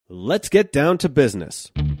Let's get down to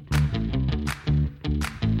business.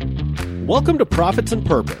 Welcome to Profits and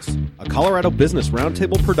Purpose, a Colorado Business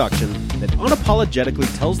Roundtable production that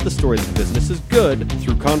unapologetically tells the story that business is good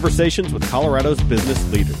through conversations with Colorado's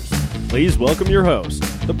business leaders. Please welcome your host,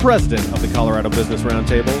 the president of the Colorado Business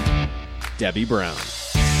Roundtable, Debbie Brown.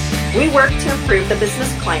 We work to improve the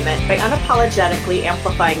business climate by unapologetically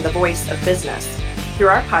amplifying the voice of business. Through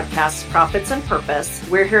our podcast, Profits and Purpose,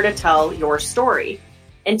 we're here to tell your story.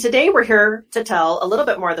 And today we're here to tell a little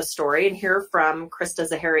bit more of the story and hear from Krista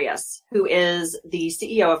Zaharias, who is the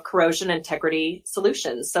CEO of Corrosion Integrity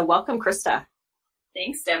Solutions. So welcome, Krista.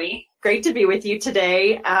 Thanks, Debbie. Great to be with you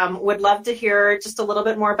today. Would love to hear just a little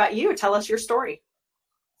bit more about you. Tell us your story.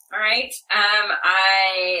 All right.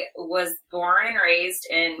 I was born and raised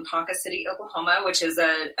in Ponca City, Oklahoma, which is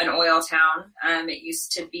an oil town. It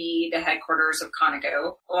used to be the headquarters of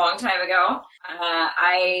Conoco a long time ago.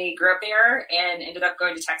 I grew up there and ended up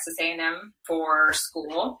going to Texas A&M for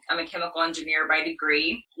school. I'm a chemical engineer by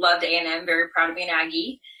degree. Loved A&M, very proud to be an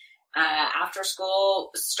Aggie. After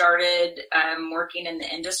school, started working in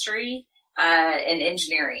the industry in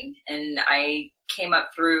engineering, and I came up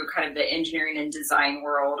through kind of the engineering and design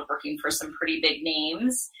world, working for some pretty big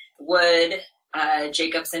names, Wood,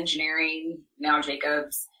 Jacobs Engineering, now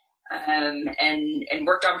Jacobs, and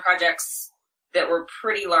worked on projects that were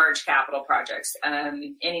pretty large capital projects,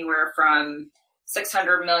 anywhere from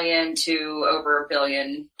 $600 million to over $1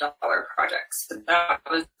 billion projects. So that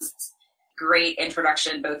was great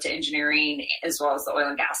introduction both to engineering as well as the oil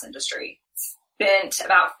and gas industry. Spent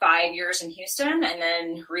about 5 years in Houston and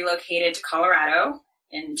then relocated to Colorado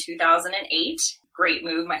in 2008. Great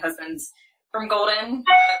move. My husband's from Golden,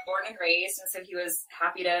 born and raised, and so he was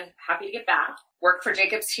happy to get back. Worked for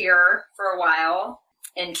Jacobs here for a while.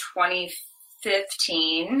 In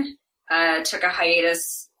 2015, took a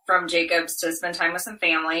hiatus from Jacobs to spend time with some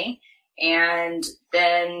family, and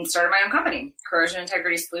then started my own company, Corrosion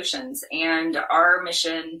Integrity Solutions. And our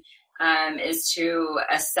mission is to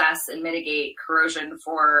assess and mitigate corrosion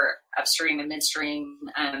for upstream and midstream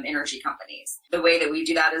energy companies. The way that we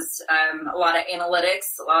do that is a lot of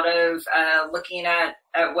analytics, a lot of looking at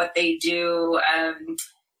what they do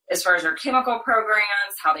as far as their chemical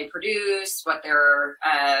programs, how they produce, what their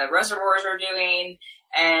reservoirs are doing.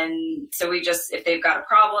 And so we just, if they've got a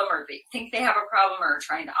problem or if they think they have a problem or are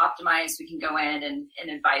trying to optimize, we can go in and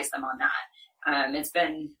advise them on that. It's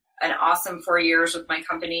been an awesome 4 years with my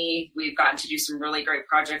company. We've gotten to do some really great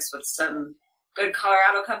projects with some good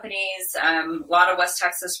Colorado companies, a lot of West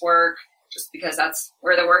Texas work, just because that's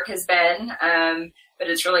where the work has been.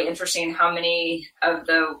 But it's really interesting how many of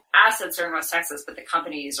the assets are in West Texas, but the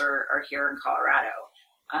companies are here in Colorado.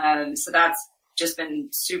 So that's just been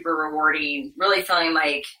super rewarding, really feeling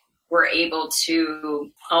like we're able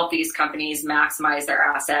to help these companies maximize their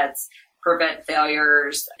assets, prevent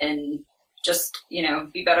failures, and just,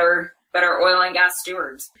 be better oil and gas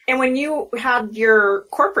stewards. And when you had your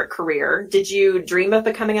corporate career, did you dream of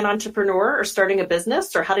becoming an entrepreneur or starting a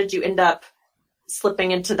business, or how did you end up slipping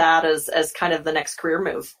into that as kind of the next career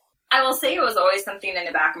move? I will say it was always something in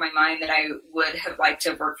the back of my mind that I would have liked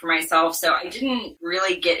to have worked for myself. So I didn't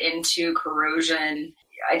really get into corrosion.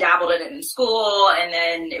 I dabbled in it in school, and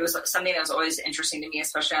then it was something that was always interesting to me,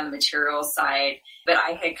 especially on the materials side. But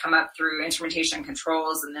I had come up through instrumentation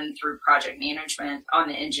controls and then through project management on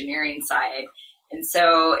the engineering side. And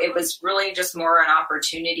so it was really just more an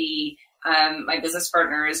opportunity. My business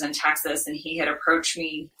partner is in Texas, and he had approached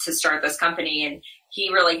me to start this company, and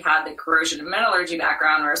he really had the corrosion and metallurgy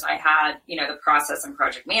background, whereas I had, the process and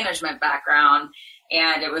project management background.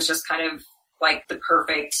 And it was just kind of like the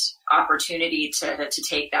perfect opportunity to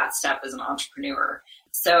take that step as an entrepreneur.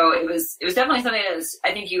 So it was definitely something that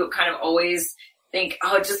I think you kind of always think,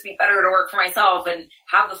 it'd just be better to work for myself and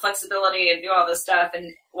have the flexibility and do all this stuff.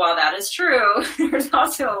 And while that is true, there's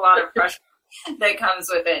also a lot of pressure that comes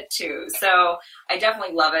with it too. So I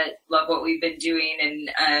definitely love it, love what we've been doing. And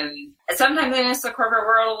sometimes I miss the corporate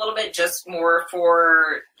world a little bit, just more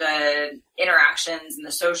for the interactions and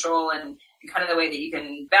the social and kind of the way that you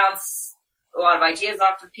can bounce a lot of ideas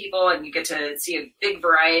off of people, and you get to see a big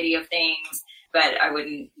variety of things, but I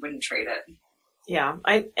wouldn't trade it. Yeah.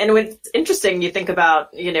 And it's interesting. You think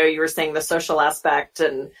about, you were saying the social aspect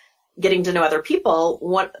and getting to know other people.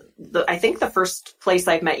 I think the first place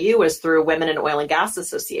I met you was through Women in Oil and Gas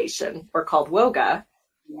Association, or called WOGA,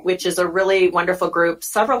 which is a really wonderful group,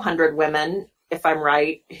 several hundred women if I'm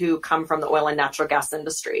right, who come from the oil and natural gas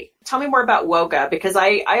industry. Tell me more about WOGA, because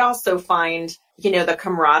I also find, the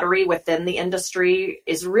camaraderie within the industry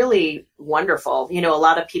is really wonderful. A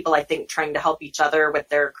lot of people, I think, trying to help each other with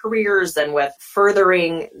their careers and with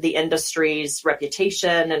furthering the industry's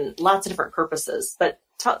reputation and lots of different purposes. But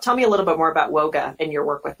tell me a little bit more about WOGA and your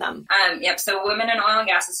work with them. So Women in Oil and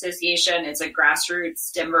Gas Association is a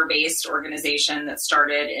grassroots Denver-based organization that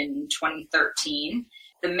started in 2013.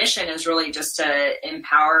 The mission is really just to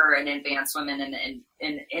empower and advance women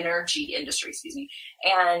in energy industry,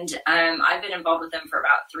 And I've been involved with them for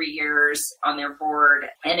about 3 years on their board.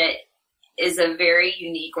 And it is a very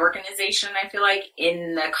unique organization, I feel like,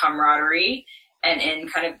 in the camaraderie and in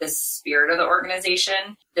kind of the spirit of the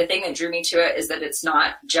organization. The thing that drew me to it is that it's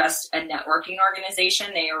not just a networking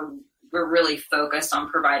organization. We're really focused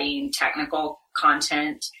on providing technical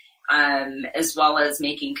content, as well as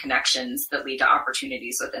making connections that lead to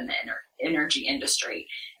opportunities within the energy industry.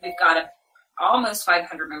 We've got almost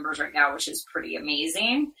 500 members right now, which is pretty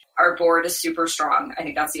amazing. Our board is super strong. I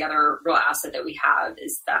think that's the other real asset that we have,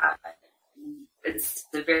 is that it's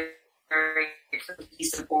the very, very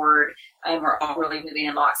cohesive board, and we're all really moving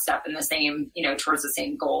in lockstep in the same, towards the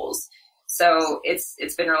same goals. So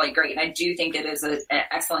it's been really great. And I do think it is an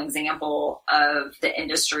excellent example of the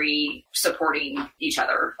industry supporting each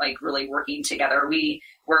other, like really working together. We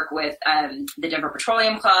work with the Denver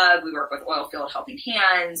Petroleum Club. We work with Oilfield Helping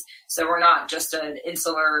Hands. So we're not just an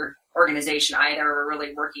insular organization either. We're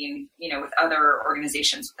really working, with other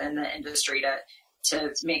organizations within the industry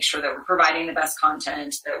to make sure that we're providing the best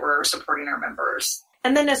content, that we're supporting our members.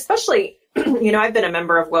 And then especially, I've been a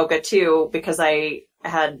member of WOGA too, because I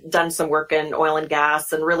had done some work in oil and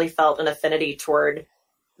gas and really felt an affinity toward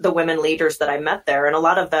the women leaders that I met there. And a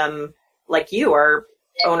lot of them, like you, are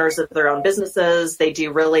owners of their own businesses. They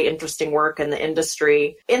do really interesting work in the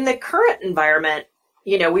industry. In the current environment,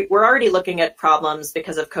 we're already looking at problems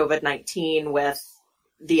because of COVID-19 with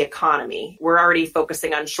the economy. We're already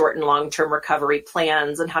focusing on short and long-term recovery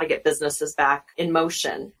plans and how to get businesses back in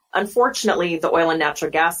motion. Unfortunately, the oil and natural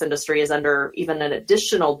gas industry is under even an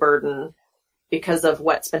additional burden because of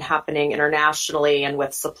what's been happening internationally and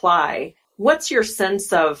with supply. What's your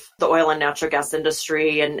sense of the oil and natural gas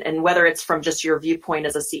industry, and whether it's from just your viewpoint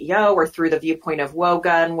as a CEO or through the viewpoint of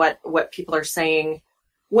WOGA and what people are saying?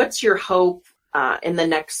 What's your hope in the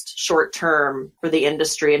next short term for the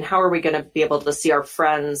industry, and how are we going to be able to see our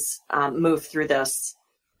friends move through this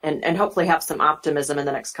and hopefully have some optimism in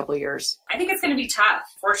the next couple of years? I think it's going to be tough.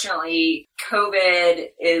 Fortunately, COVID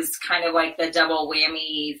is kind of like the double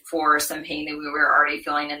whammy for some pain that we were already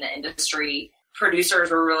feeling in the industry. Producers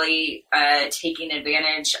were really taking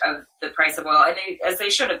advantage of the price of oil, as they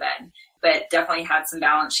should have been, but definitely had some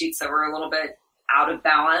balance sheets that were a little bit out of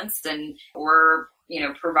balance, and were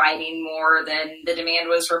providing more than the demand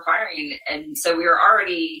was requiring. And so we were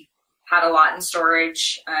already had a lot in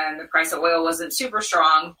storage. The price of oil wasn't super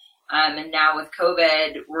strong. And now with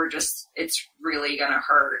COVID, it's really going to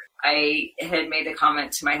hurt. I had made the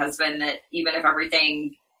comment to my husband that even if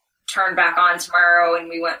everything turned back on tomorrow and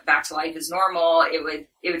we went back to life as normal, it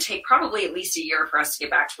would take probably at least a year for us to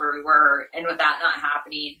get back to where we were. And with that not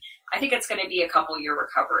happening, I think it's going to be a couple-year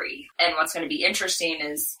recovery. And what's going to be interesting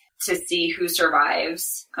is to see who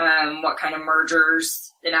survives, what kind of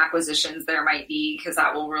mergers and acquisitions there might be, because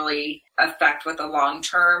that will really affect what the long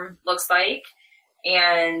term looks like.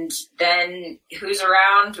 And then who's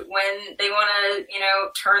around when they want to,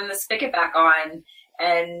 turn the spigot back on,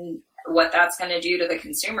 and what that's going to do to the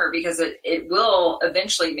consumer, because it will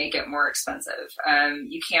eventually make it more expensive.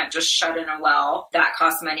 You can't just shut in a well. That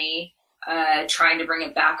costs money. Trying to bring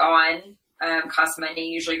it back on costs money.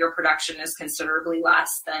 Usually your production is considerably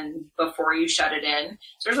less than before you shut it in.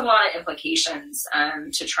 So there's a lot of implications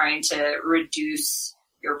to trying to reduce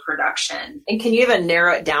your production. And can you even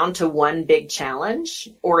narrow it down to one big challenge,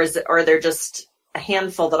 or are there just a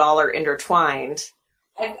handful that all are intertwined?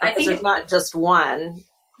 I think there's not just one.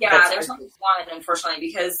 Yeah, there's not one, unfortunately,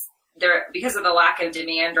 because of the lack of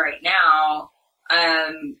demand right now.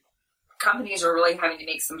 Companies are really having to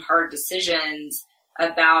make some hard decisions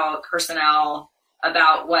about personnel,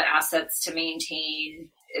 about what assets to maintain.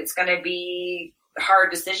 It's going to be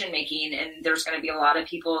hard decision making, and there's going to be a lot of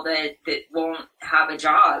people that won't have a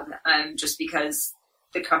job just because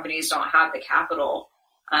the companies don't have the capital,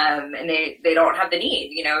 and they don't have the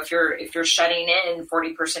need. If you're shutting in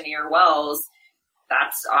 40% of your wells,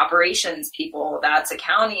 that's operations people, that's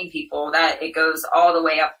accounting people, that it goes all the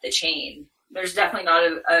way up the chain. There's definitely not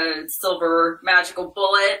a silver magical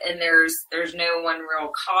bullet, and there's no one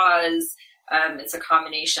real cause. It's a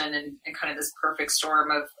combination and kind of this perfect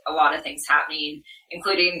storm of a lot of things happening,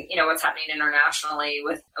 including, what's happening internationally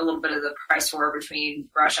with a little bit of the price war between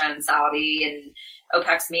Russia and Saudi, and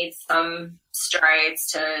OPEC's made some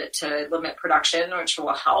strides to limit production, which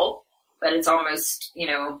will help, but it's almost,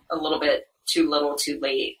 a little bit too little too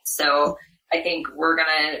late. So I think we're going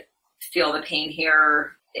to feel the pain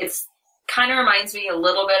here. It's kind of reminds me a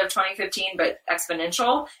little bit of 2015, but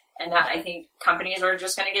exponential. And that I think companies are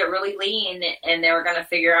just going to get really lean, and they're going to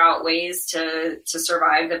figure out ways to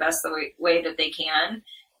survive the best way that they can,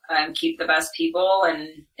 keep the best people,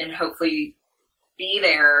 and hopefully be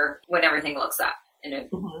there when everything looks up. And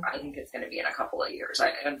I think it's going to be in a couple of years.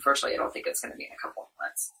 Unfortunately, I don't think it's going to be in a couple of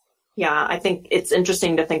months. Yeah, I think it's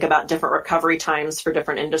interesting to think about different recovery times for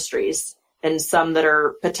different industries, and some that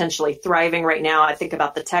are potentially thriving right now. I think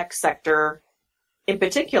about the tech sector in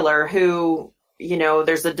particular, who,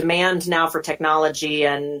 there's a demand now for technology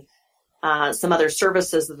and some other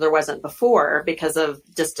services that there wasn't before because of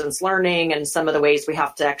distance learning and some of the ways we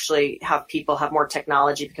have to actually have people have more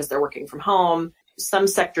technology because they're working from home. Some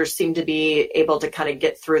sectors seem to be able to kind of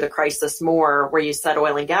get through the crisis more, where you said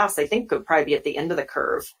oil and gas, I think could probably be at the end of the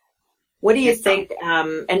curve. What do you think?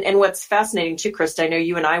 And what's fascinating too, Krista, I know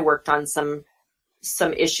you and I worked on some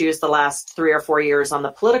issues the last 3 or 4 years on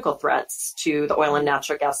the political threats to the oil and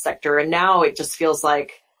natural gas sector. And now it just feels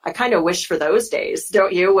like I kind of wish for those days,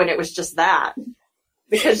 don't you, when it was just that?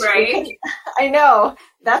 Because right? I know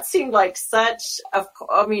that seemed like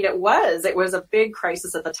it was a big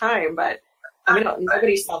crisis at the time, but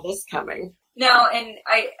nobody saw this coming. No, and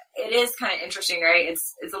it is kind of interesting, right?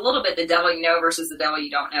 It's a little bit the devil you know versus the devil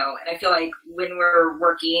you don't know. And I feel like when we're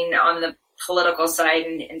working on the political side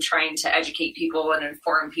and trying to educate people and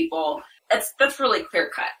inform people, that's really clear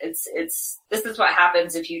cut. It's this is what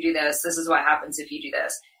happens if you do this. This is what happens if you do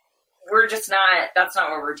this. That's not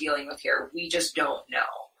what we're dealing with here. We just don't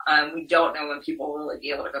know. We don't know when people will really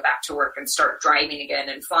be able to go back to work and start driving again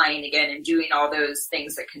and flying again and doing all those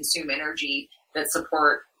things that consume energy that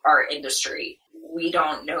support our industry. We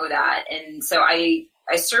don't know that. And so I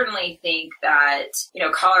certainly think that,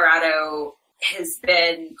 Colorado has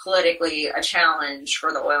been politically a challenge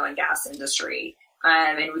for the oil and gas industry.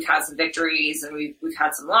 And we've had some victories and we've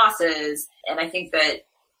had some losses. And I think that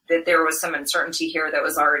there was some uncertainty here that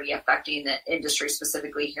was already affecting the industry,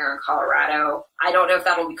 specifically here in Colorado. I don't know if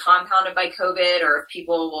that'll be compounded by COVID or if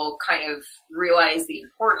people will kind of realize the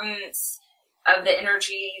importance of the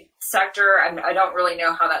energy sector. I don't really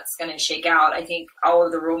know how that's going to shake out. I think all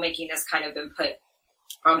of the rulemaking has kind of been put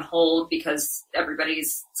on hold because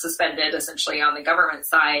everybody's suspended essentially on the government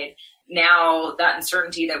side. Now that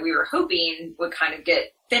uncertainty that we were hoping would kind of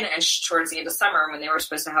get finished towards the end of summer when they were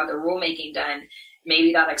supposed to have the rulemaking done,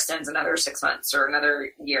 maybe that extends another 6 months or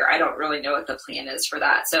another year. I don't really know what the plan is for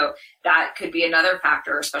that. So that could be another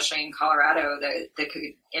factor, especially in Colorado, that could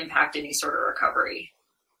impact any sort of recovery.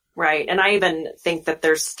 Right. And I even think that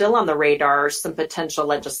there's still on the radar some potential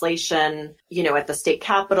legislation, at the state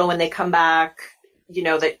capitol when they come back,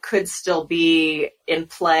 that could still be in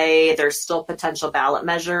play. There's still potential ballot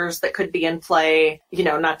measures that could be in play,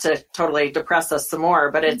 not to totally depress us some more,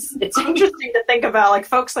 but it's interesting to think about, like,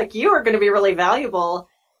 folks like you are going to be really valuable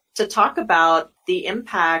to talk about the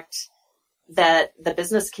impact that the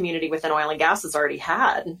business community within oil and gas has already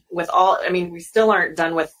had with we still aren't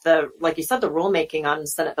done with like you said, the rulemaking on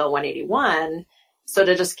Senate Bill 181. So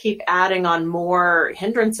to just keep adding on more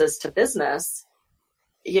hindrances to business,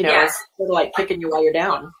 it's sort of like kicking you while you're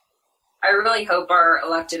down. I really hope our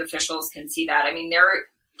elected officials can see that.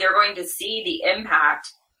 They're going to see the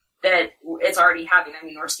impact that it's already having.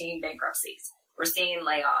 We're seeing bankruptcies. We're seeing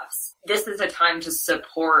layoffs. This is a time to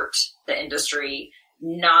support the industry,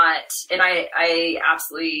 and I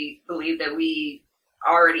absolutely believe that we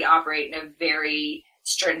already operate in a very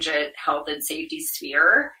stringent health and safety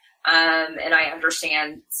sphere. And I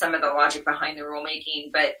understand some of the logic behind the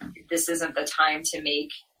rulemaking, but this isn't the time to make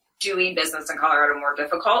doing business in Colorado more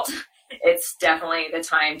difficult. It's definitely the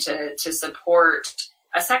time to support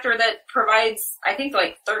a sector that provides, I think,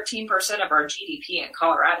 like 13% of our GDP in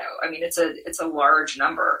Colorado. It's a large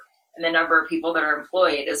number, and the number of people that are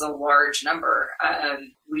employed is a large number.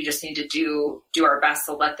 We just need to do our best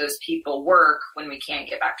to let those people work when we can't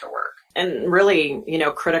get back to work. And really,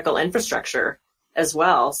 critical infrastructure as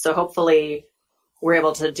well. So hopefully we're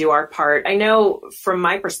able to do our part. I know from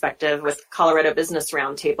my perspective with Colorado Business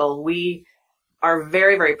Roundtable, we are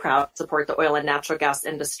very, very proud to support the oil and natural gas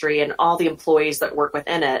industry and all the employees that work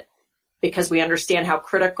within it, because we understand how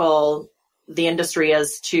critical the industry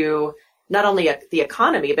is to not only the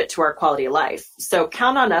economy, but to our quality of life. So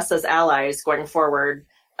count on us as allies going forward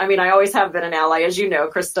I mean, I always have been an ally, as you know,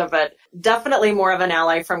 Krista, but definitely more of an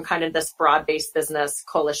ally from kind of this broad-based business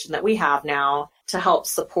coalition that we have now to help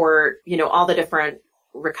support, all the different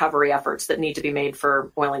recovery efforts that need to be made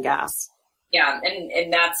for oil and gas. Yeah,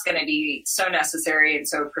 and that's going to be so necessary and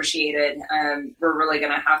so appreciated. We're really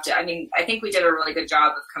going to have to, I think we did a really good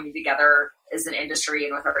job of coming together as an industry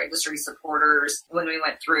and with our industry supporters when we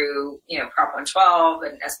went through, Prop 112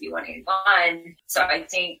 and SB 181. So I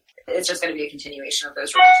think it's just going to be a continuation of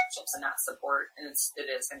those relationships and that support. And it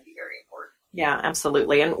is going to be very important. Yeah,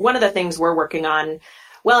 absolutely. And one of the things we're working on,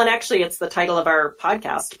 well, and actually it's the title of our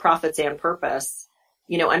podcast, Profits and Purpose,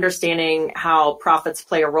 understanding how profits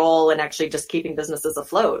play a role in actually just keeping businesses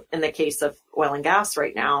afloat in the case of oil and gas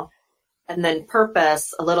right now. And then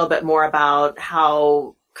purpose, a little bit more about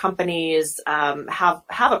how companies have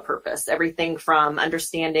a purpose, everything from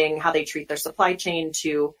understanding how they treat their supply chain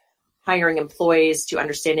to hiring employees to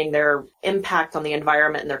understanding their impact on the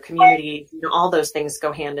environment and their community. All those things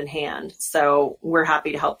go hand in hand. So we're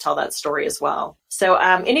happy to help tell that story as well. So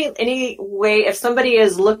any way, if somebody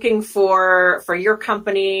is looking for your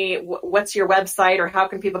company, what's your website or how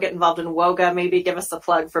can people get involved in WOGA? Maybe give us a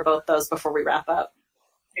plug for both those before we wrap up.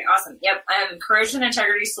 Okay, awesome. Yep.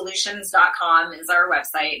 corrosionintegritysolutions.com is our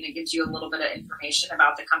website, and it gives you a little bit of information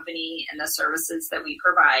about the company and the services that we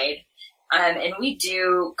provide. And we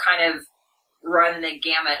do kind of run the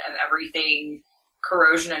gamut of everything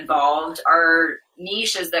corrosion involved. Our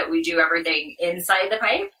niche is that we do everything inside the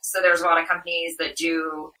pipe. So there's a lot of companies that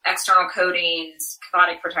do external coatings,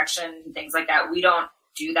 cathodic protection, things like that. We don't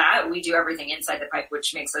do that. We do everything inside the pipe,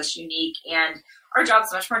 which makes us unique. And our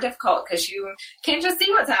job's much more difficult because you can't just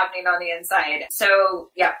see what's happening on the inside. So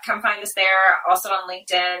yeah, come find us there. Also on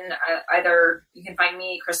LinkedIn, either you can find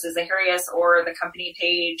me, Krista Zaharias, or the company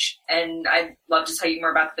page. And I'd love to tell you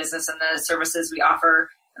more about the business and the services we offer.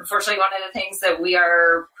 Unfortunately, one of the things that we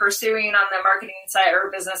are pursuing on the marketing side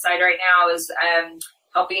or business side right now is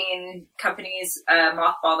helping companies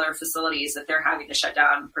mothball their facilities if they're having to shut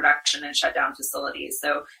down production and shut down facilities.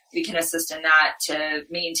 So we can assist in that to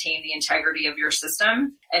maintain the integrity of your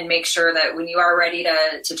system and make sure that when you are ready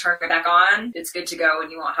to turn it back on, it's good to go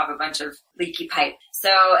and you won't have a bunch of leaky pipe. So,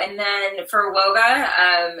 and then for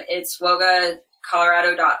WOGA, it's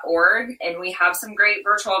wogacolorado.org, and we have some great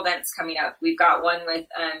virtual events coming up. We've got one with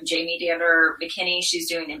Jamie Dander McKinney. She's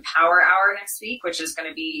doing Empower Hour next week, which is going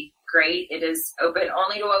to be great. It is open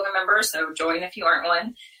only to WOGA members, so join if you aren't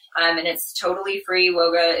one. And it's totally free.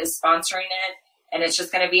 WOGA is sponsoring it, and it's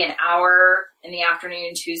just going to be an hour in the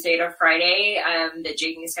afternoon, Tuesday to Friday, that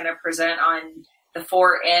Jamie's going to present on the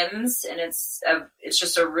 4 M's, and it's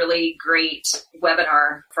just a really great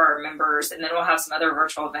webinar for our members. And then we'll have some other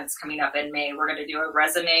virtual events coming up in May. We're going to do a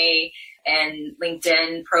resume and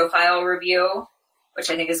LinkedIn profile review, which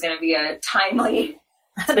I think is going to be a timely.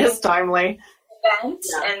 That is timely. Event.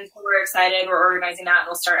 Yeah. And so we're excited. We're organizing that, and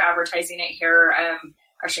we'll start advertising it here.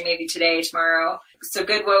 Actually, maybe today, tomorrow. So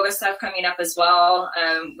good WOGA stuff coming up as well.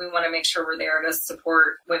 We want to make sure we're there to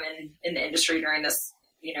support women in the industry during this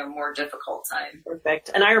more difficult time.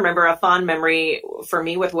 Perfect. And I remember a fond memory for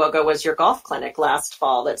me with WOGA was your golf clinic last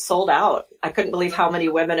fall that sold out. I couldn't believe how many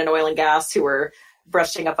women in oil and gas who were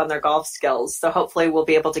brushing up on their golf skills. So hopefully we'll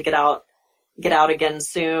be able to get out again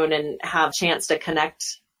soon and have a chance to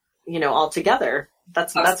connect, all together.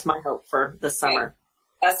 That's my hope for this summer.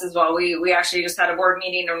 Us as well. We actually just had a board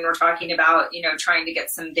meeting and we're talking about, trying to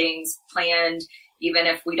get some things planned, even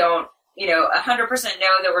if we don't 100% know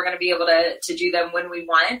that we're going to be able to do them when we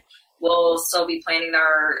want. We'll still be planning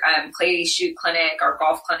our clay shoot clinic, our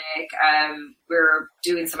golf clinic. We're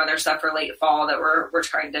doing some other stuff for late fall that we're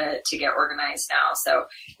trying to get organized now. So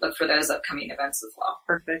look for those upcoming events as well.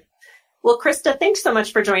 Perfect. Well, Krista, thanks so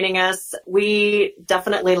much for joining us. We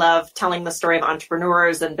definitely love telling the story of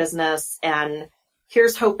entrepreneurs and business, and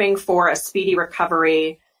here's hoping for a speedy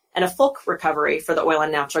recovery and a full recovery for the oil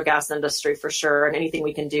and natural gas industry for sure. And anything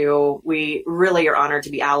we can do, we really are honored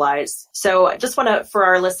to be allies. So I just want to, for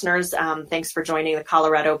our listeners, thanks for joining the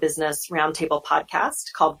Colorado Business Roundtable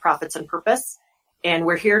podcast called Profits and Purpose. And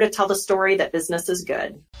we're here to tell the story that business is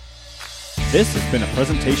good. This has been a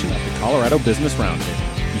presentation of the Colorado Business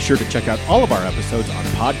Roundtable. Be sure to check out all of our episodes on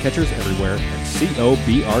podcatchers everywhere and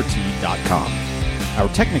cobrt.com. Our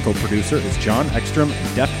technical producer is John Ekstrom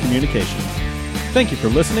at Deft Communications. Thank you for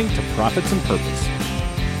listening to Profits and Purpose.